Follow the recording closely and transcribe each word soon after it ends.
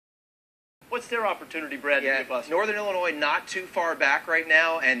What's their opportunity, Brad, to be a buster? Northern Illinois not too far back right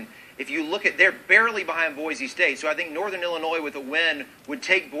now, and if you look at, they're barely behind Boise State, so I think Northern Illinois with a win would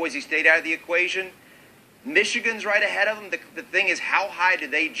take Boise State out of the equation. Michigan's right ahead of them. The thing is, how high do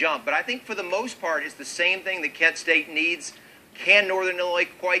they jump? But I think for the most part, it's the same thing that Kent State needs. Can Northern Illinois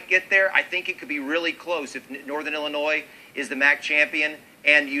quite get there? I think it could be really close if Northern Illinois is the MAC champion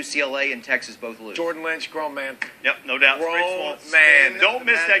and UCLA and Texas both lose. Jordan Lynch, grown man. Yep, no doubt. Grown man. Don't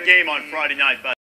miss that game on Friday night,